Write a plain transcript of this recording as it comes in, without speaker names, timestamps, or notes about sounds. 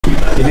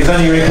If you've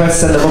any requests,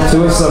 send them up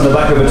to us on the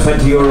back of a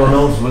 €20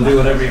 note. We'll do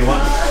whatever you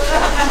want.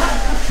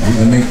 You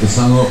can make the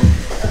song up.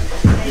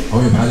 How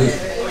are you, Paddy?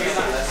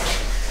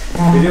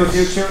 We do a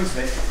few tunes,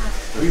 mate.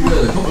 We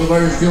will. A couple of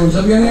Irish tunes.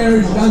 Have you any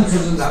Irish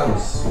dancers in the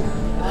house?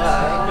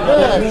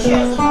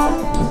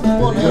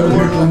 You're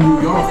working on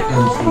New York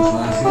dancers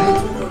last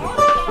night.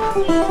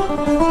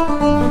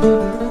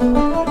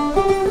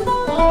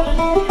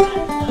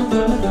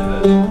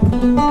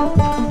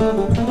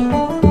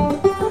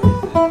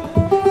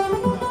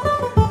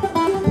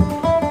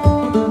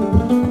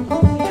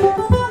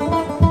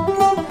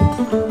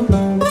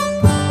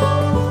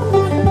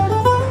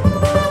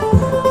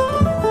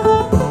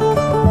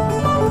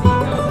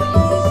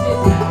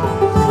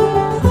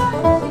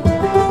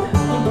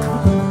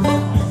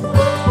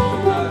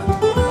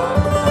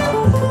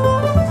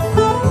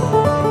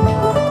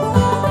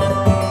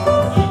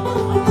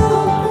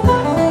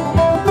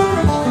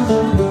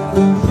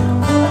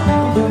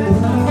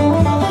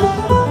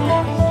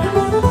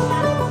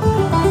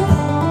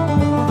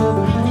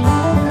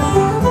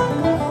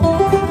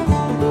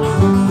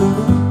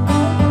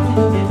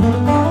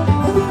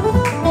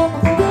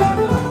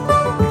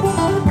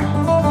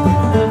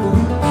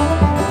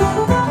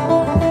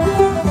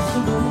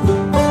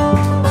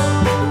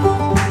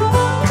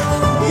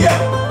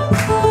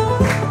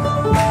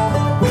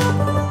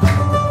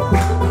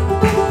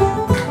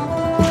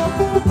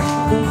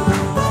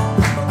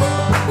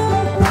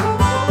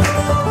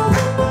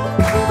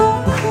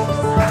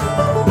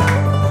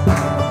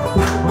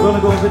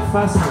 Go a bit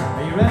faster.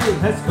 Are you ready?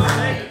 Let's go,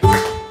 mate.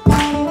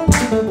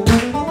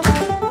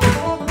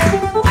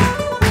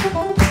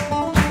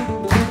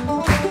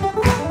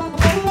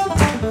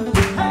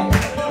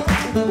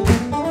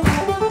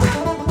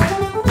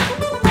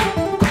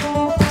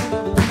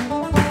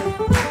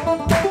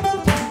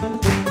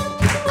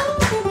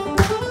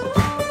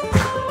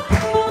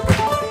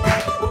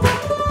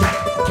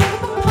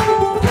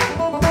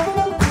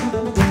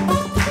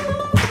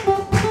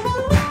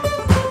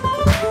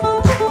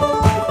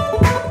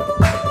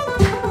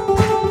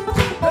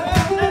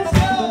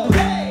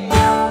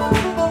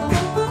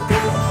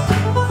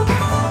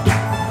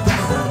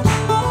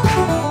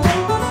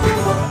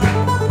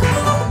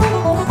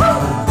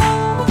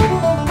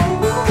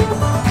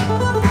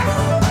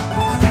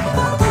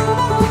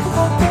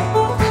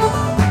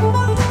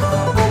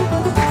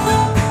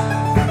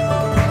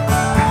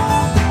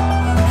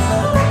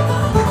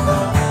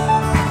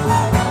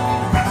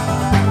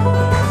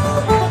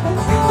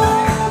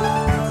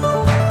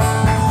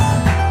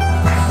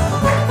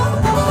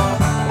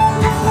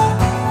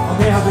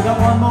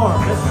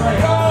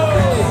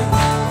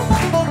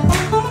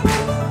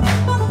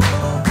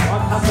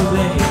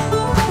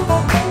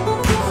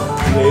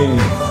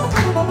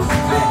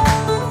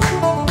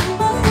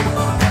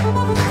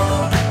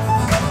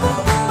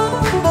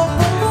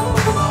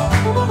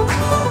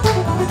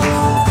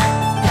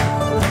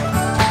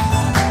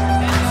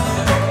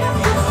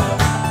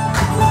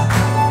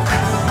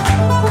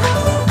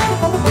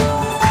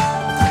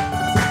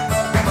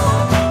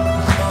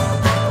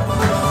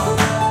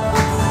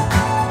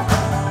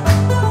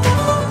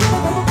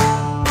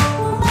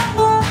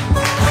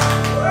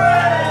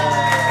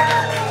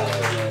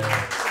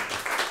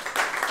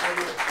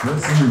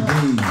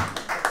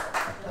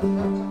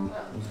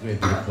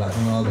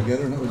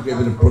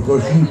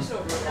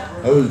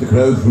 How was the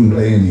crowd from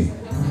Blaney?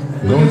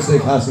 You don't say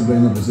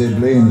Castleblaney, but say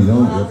Blaney,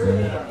 don't you? How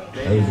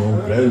was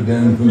the crowd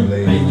down from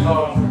Blaney?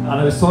 And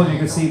I was told you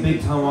could see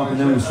Big Tom walking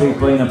down the street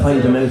buying a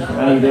pint of milk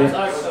any day.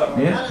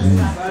 Yeah?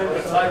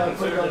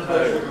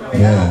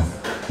 Yeah.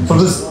 But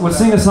we'll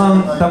sing a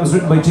song that was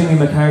written by Jimmy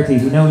McCarthy.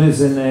 He now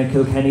lives in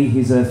Kilkenny.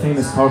 He's a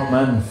famous Cork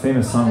man,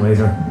 famous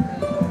songwriter.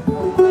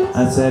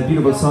 And it's a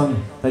beautiful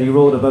song that he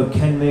wrote about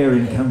Kenmare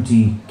in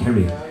County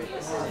Kerry.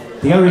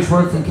 The Irish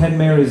word from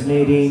Kenmare is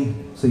Nadine.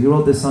 So he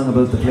wrote this song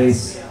about the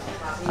place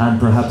and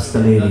perhaps the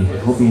lady.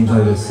 Hope you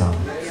enjoy this song.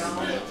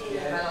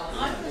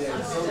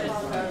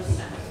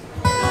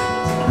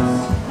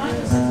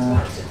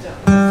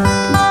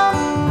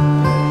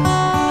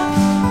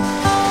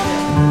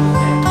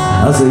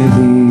 As I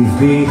leave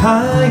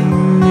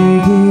behind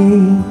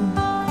Nadine,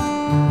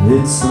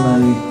 it's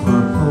like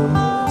purple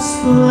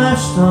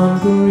splashed on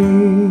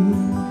green.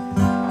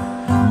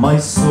 My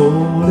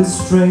soul is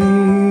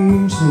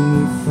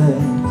strangely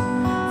fed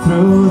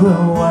through the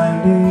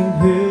winding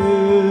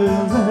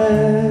hills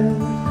ahead,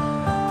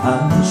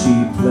 and she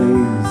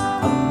plays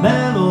a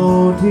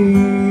melody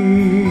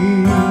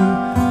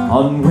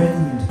on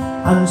wind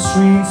and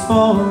streams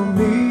for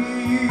me.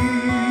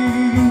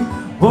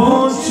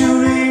 Won't you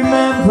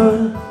remember,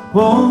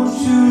 won't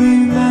you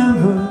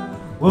remember,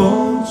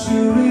 won't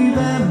you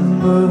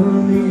remember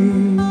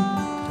me?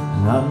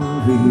 And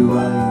we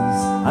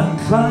rise and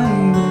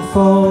climb and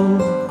fall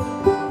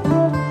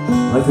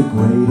like the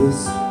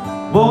greatest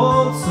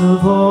waltz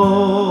of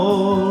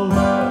all,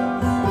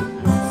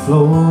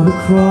 float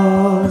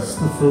across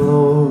the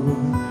floor,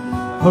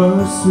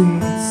 her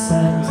sweet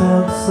scent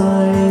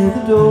outside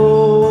the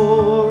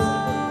door.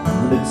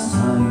 And it's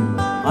time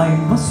I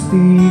must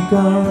be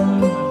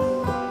gone,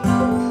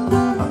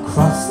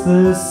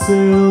 the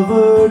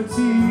silver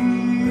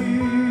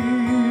tear.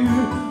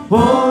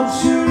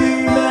 Won't you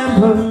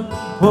remember,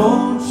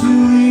 won't you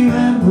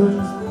remember,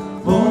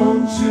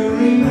 won't you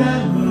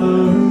remember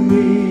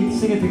me?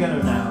 Sing it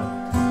together now.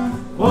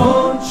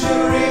 Won't you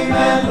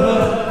remember,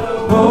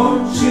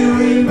 won't you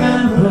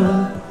remember,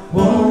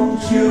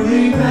 won't you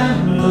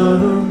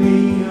remember me?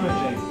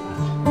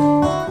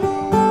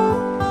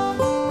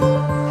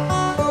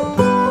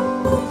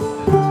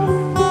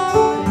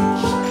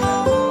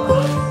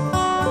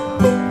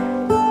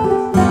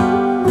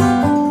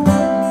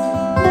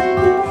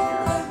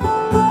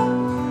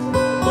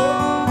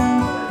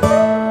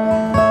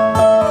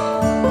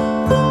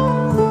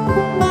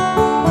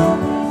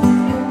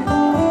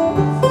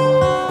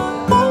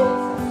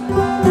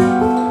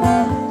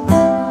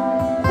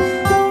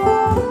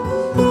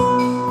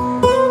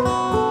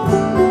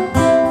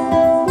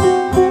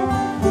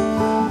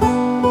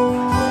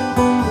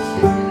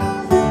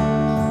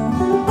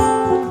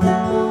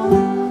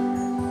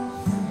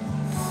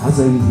 As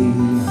I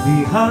leave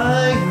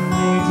behind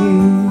me,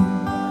 dear,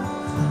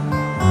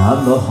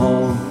 and the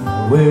hall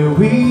where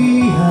we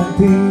had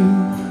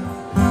been,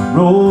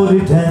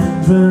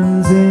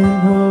 rhododendrons in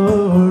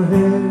her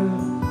hair,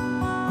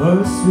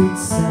 her sweet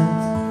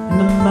scent in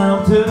the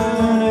mountain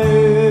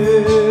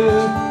air.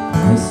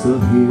 I still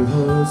hear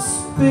her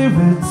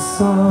spirit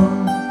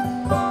song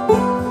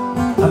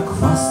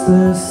across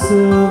the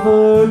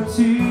silver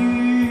tear.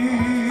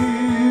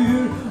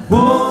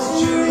 Won't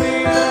you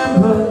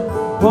remember,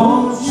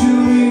 won't you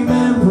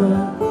remember,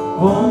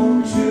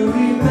 won't you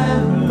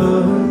remember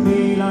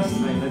me? Last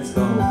night, let's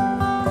go.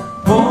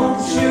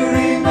 Won't you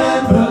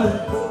remember,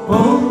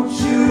 won't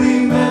you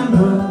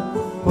remember,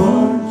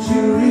 won't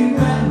you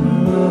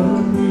remember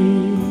me?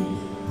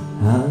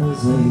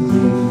 As I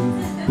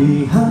leave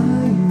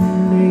behind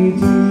me,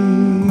 dear.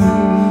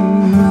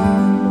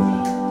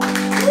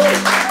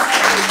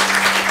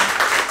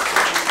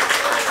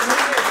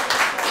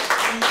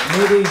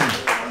 Maybe.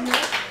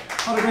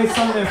 What a great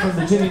song there from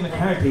the Jimmy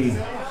McCarthy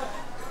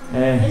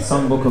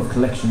Songbook of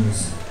Collections.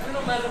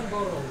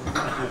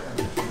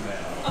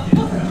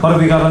 What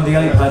have we got on the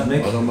iPad,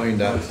 Mick? I don't mind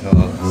that at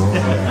all.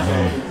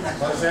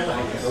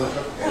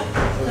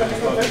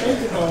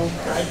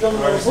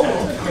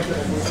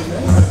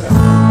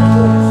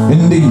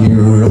 In the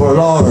year of our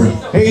Lord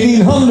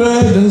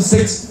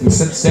 1806, we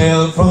set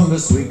sail from the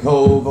sweet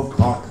cove of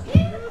Cork.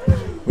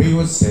 We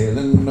were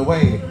sailing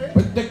away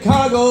with the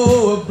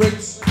cargo of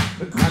bricks.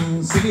 The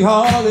Grand City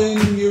Hall in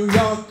New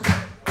York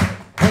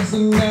was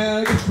an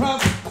elegant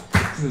craft,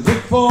 she was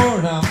looked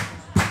for now.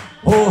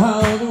 Oh,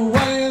 how the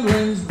wild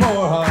winds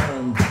bore her,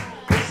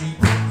 but she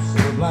keeps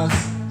her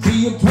blast.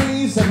 She had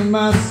 27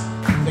 masts,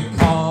 and they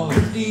call her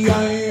the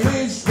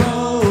Irish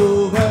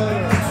Rover.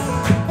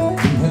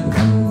 We had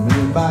 1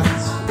 million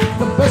bats,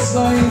 the best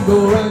line go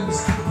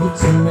rags,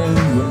 with 2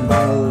 million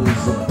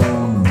barrels of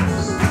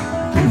bones.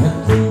 We had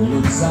 3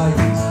 million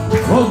sides,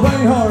 rolled by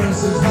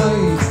horses'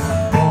 hides,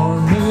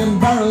 4 million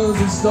barrels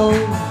of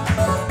stone,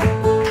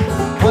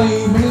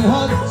 5 million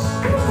hots,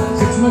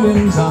 6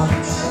 million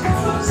tops,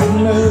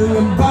 7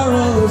 million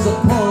barrels of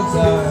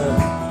porter.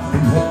 We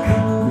had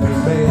 8 million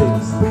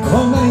bales of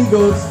how many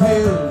goats'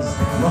 tails,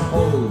 the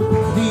whole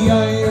the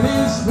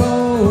Irish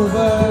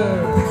Rover.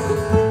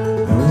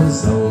 There was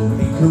so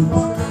many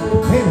coops,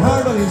 paid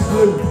hard on his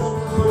flute,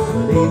 the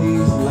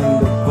ladies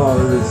lined up for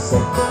his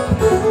set.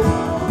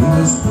 He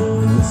was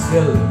cool and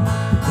skilled,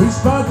 we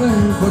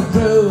sparkling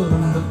quadrille,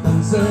 and the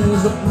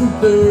dancers up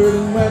rooted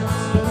and wet.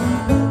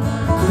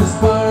 The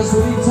spars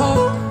when he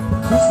talked,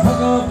 just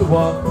hung up the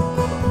walk.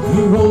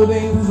 He rolled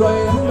things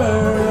right under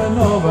and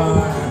over.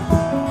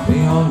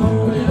 They all knew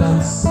how to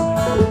dance.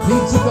 He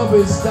took up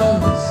his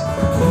stance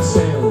and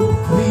sailed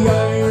the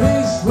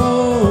Irish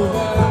Rover.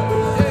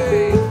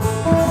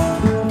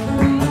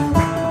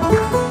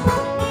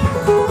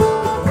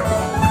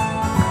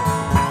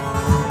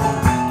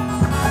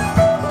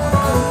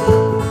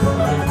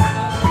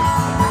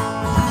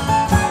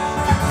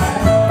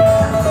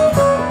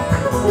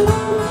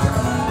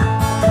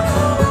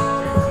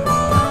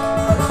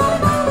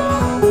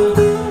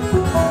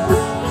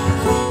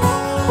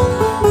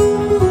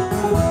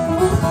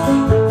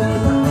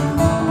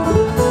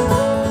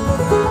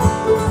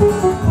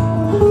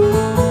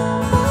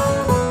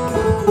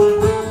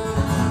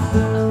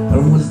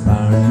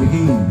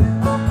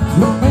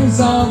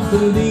 The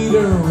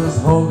leader was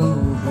Hogan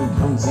from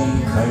County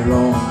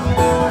Tyrone.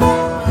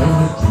 There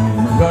was Jim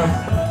McGurk,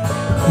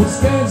 who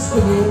scarce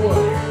the war,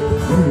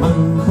 the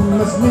man from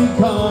Westmeath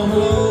come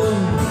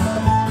alone.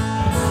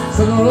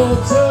 Senator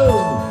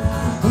O'Toole,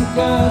 from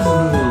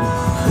Gazaroo,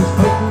 was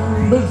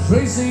fighting Bill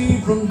Tracy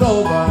from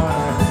Dover.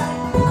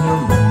 And your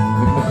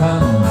man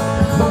McMahon,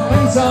 the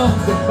face of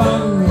the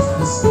band was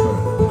the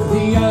skipper,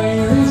 the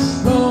Irish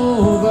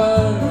Rover.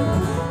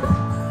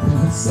 He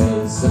had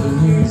sailed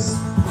 7 years.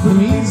 The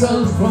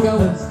measles broke out,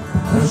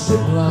 her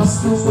ship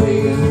lost its way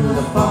in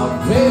the fog,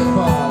 grey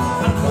fog,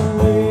 and the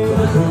whole of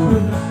the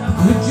crew.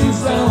 The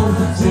juice down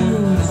to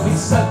tune as we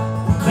sat,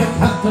 the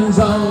captain's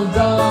all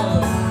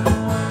dog.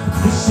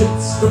 The ship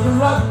struck a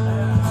rock,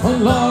 Oh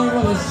Lord,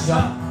 what a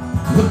shock.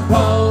 The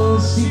bow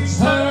she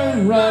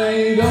turned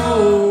right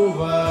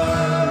over,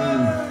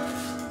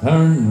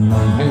 turned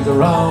 9 times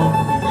around,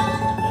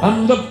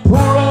 and the poor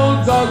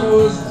old dog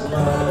was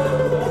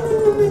drowned.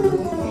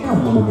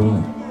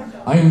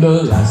 I'm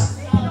the last,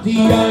 the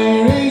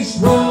Irish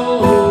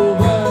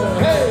rover.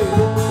 Hey!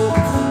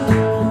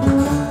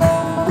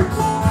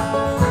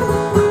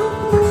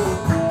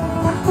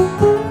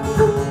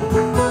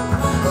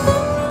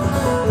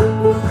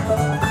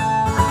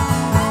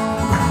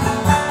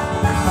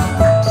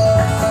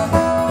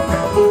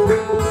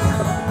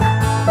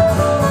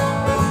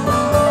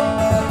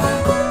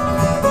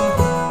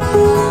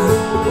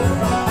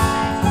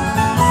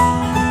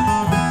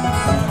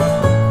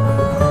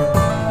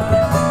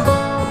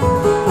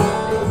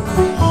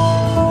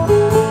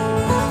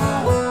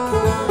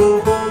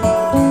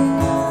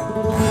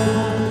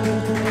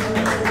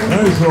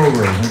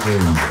 Rover, thank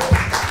you.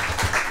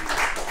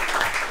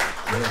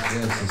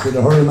 Yes, I said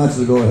the hurry match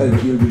will go ahead,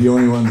 but you'll be the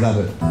only ones at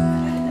it.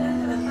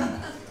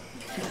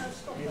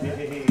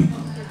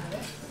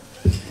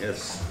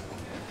 Yes.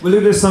 We'll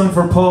do this song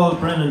for Paul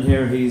Brennan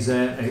here. He's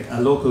a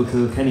local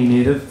Kilkenny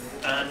native,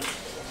 and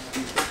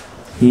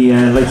he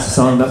likes the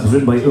song that was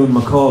written by Owen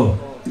McCall.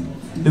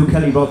 Lou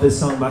Kelly brought this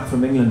song back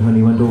from England when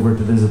he went over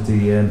to visit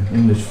the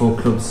English folk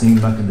club scene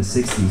back in the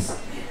 60s.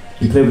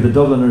 He played with the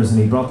Dubliners and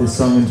he brought this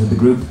song into the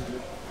group.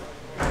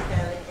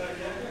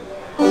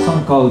 A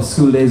song called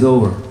School Day's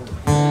Over.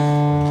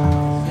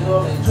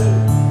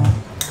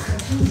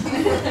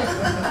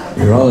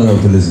 You're all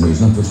allowed to listen,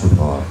 he's not just for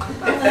Paul.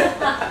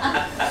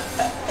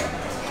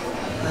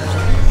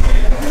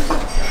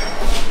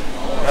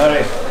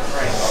 Alright.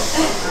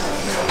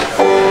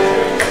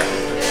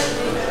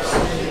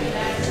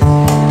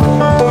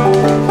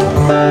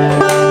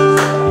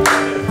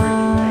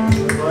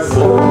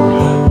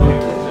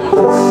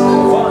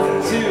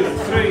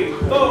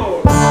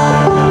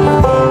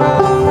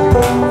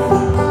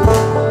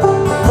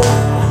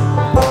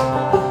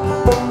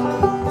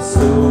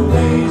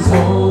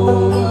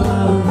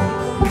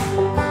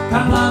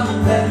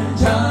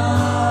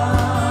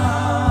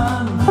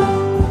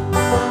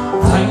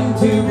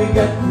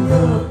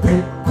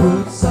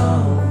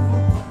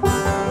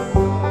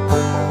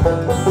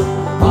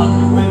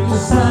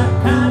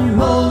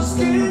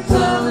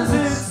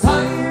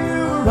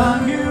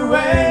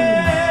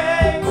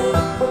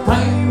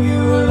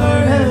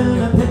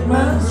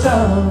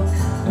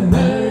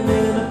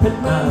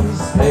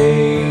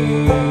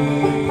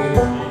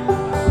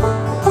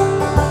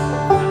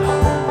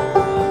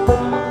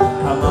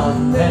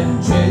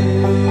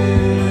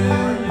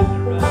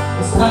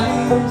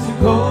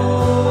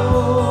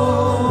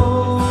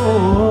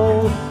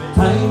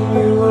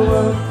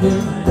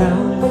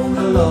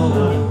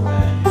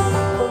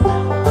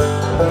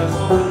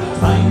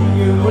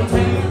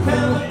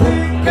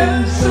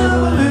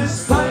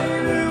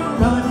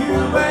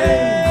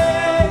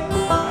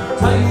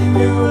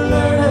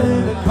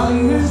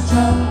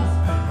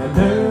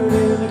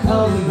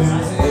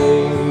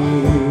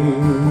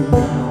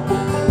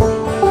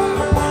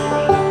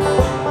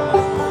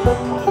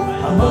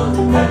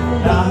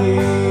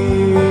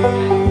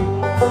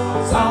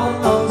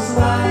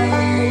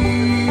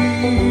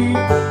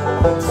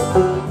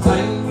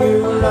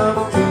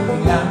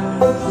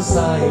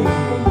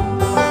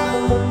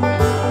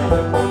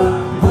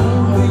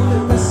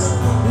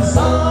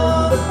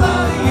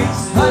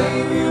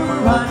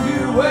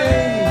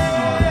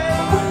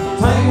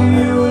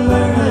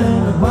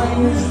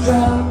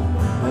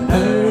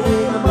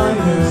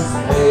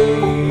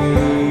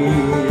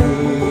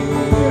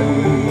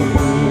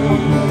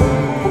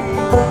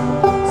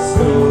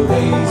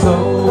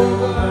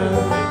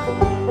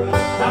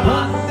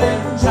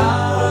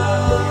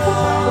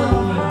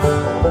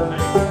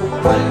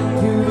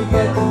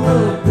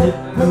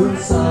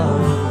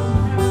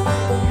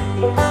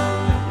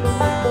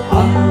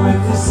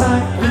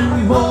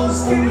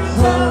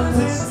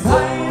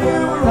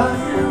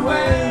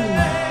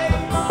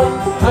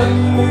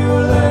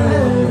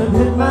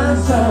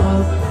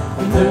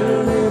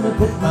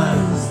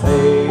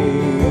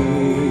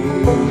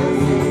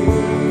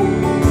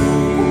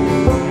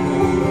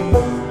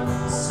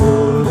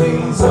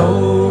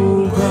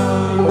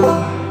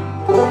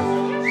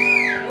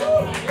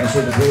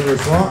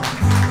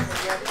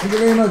 Thank you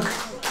very much.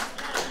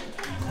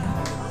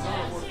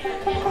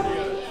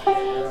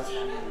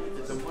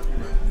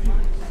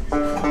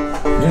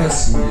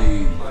 Yes,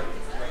 indeed.